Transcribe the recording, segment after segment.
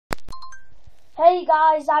Hey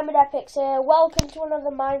guys, iMaD here. Welcome to another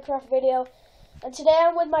Minecraft video. And today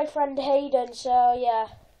I'm with my friend Hayden, so yeah.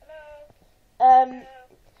 Hello.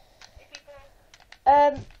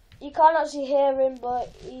 You can't actually hear him, but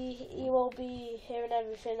he will be hearing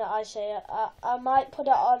everything that I say. I might put it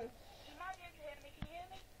on. You might be able to hear me. Can you hear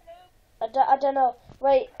me? Hello? I don't know.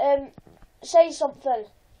 Wait, say something.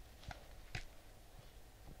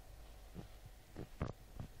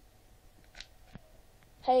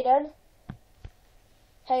 Hayden?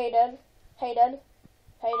 Hayden? Hello?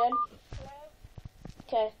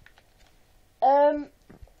 Okay.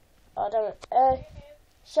 Oh, damn it.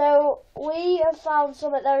 So, we have found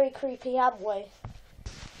something very creepy, haven't we? What?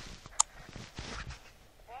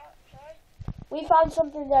 Sorry? We found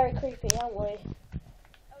something very creepy, haven't we? Oh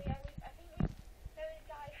yeah, I think we... No,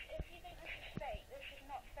 guys, if you think this is fake, this is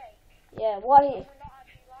not fake. Yeah, what We're not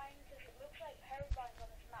actually lying, because it looks like Herobrine's on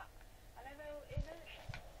this map. And I know it is...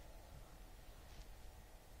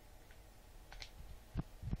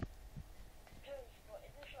 But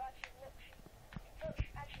it does actually looks... It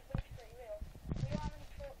actually looks pretty real. We don't have any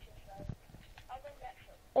torches, though. I'll go get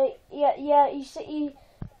some.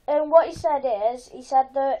 What he said is, he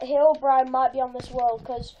said that Herobrine might be on this world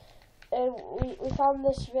because we found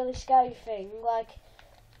this really scary thing. Like,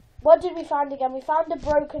 what did we find again? We found a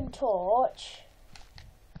broken torch,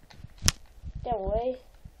 didn't we?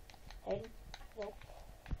 No.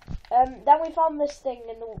 Then we found this thing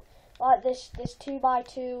in the this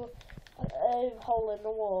 2x2 hole in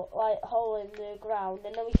the wall, hole in the ground,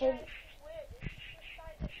 and then we came. This is weird. This is just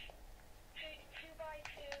like this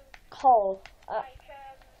 2x2 Hole.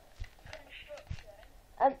 construction.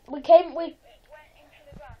 And we It went into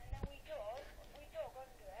the ground, and then we dug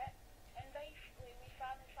under it, and basically we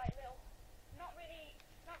found this like little, not really,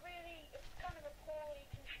 it's kind of a poorly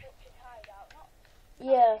constructed hideout.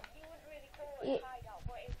 Yeah. You wouldn't really call it a hideout,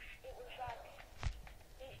 but it was like,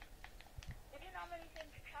 they didn't have anything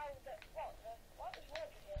to tell that, what was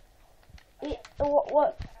worth it?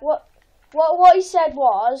 What he said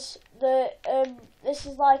was that this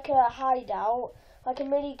is like a hideout, like a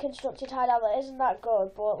mini constructed hideout that isn't that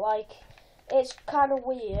good, but like it's kind of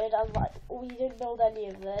weird, and like we didn't build any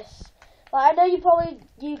of this. Like, I know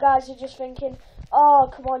you guys are just thinking, oh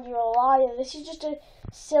come on, you're a liar, this is just a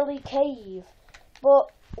silly cave.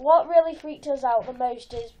 But what really freaked us out the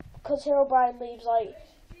most is because Herobrine leaves like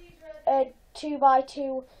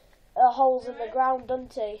 2x2 holes in the ground,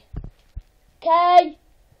 doesn't he? Okay.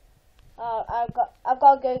 I've got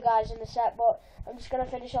to go, guys, in a sec, but I'm just gonna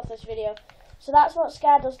finish off this video. So that's what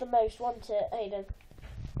scared us the most, wasn't it, Hayden?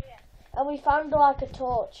 Yeah. And we found like a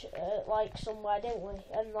torch, like somewhere, didn't we?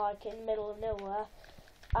 And like in the middle of nowhere.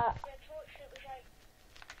 The torch that was like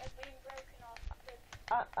had been broken off.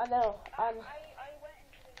 I know. I went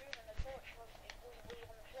into the room and the torch was on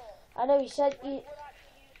the floor. I know. He said What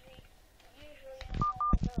actually usually in a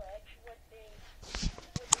normal village would be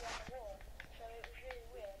on the wall. So it was really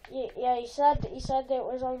weird. Yeah, he said it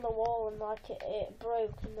was on the wall and like it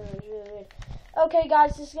broke and it was really weird. Okay,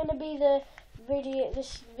 guys, this is gonna be the video.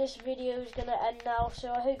 This video is gonna end now.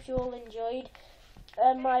 So I hope you all enjoyed. My.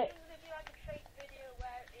 It would be like a fake video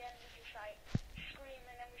where at the end we just like scream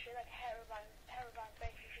and then we say like Herobrine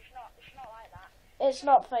faces. It's not like that. It's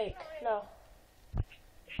not fake. No.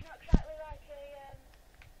 It's not exactly like a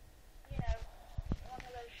one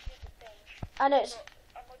of those stupid things. I know it's.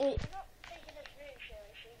 We're not taking this really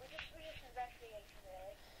seriously. We're just investigating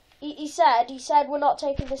really. He said we're not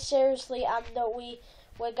taking this seriously, and that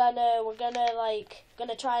we're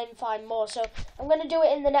gonna try and find more. So I'm gonna do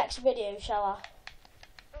it in the next video, shall I?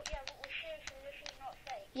 But yeah, but we're seriously, this is not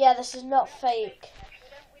fake. Yeah, this is not fake.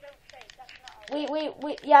 We don't fake. That's not our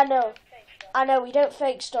way. Yeah, no. We don't fake stuff. I know we don't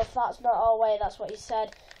fake stuff. That's not our way. That's what he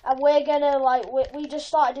said. And we're gonna we just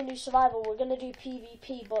started a new survival. We're gonna do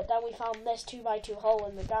PvP, but then we found this 2x2 hole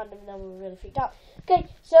in the ground, and then we were really freaked out. Okay,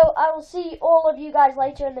 so I will see all of you guys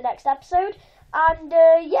later in the next episode. And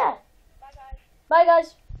yeah. Bye guys. Bye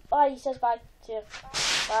guys. Bye. He says bye. See you. Bye.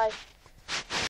 Bye.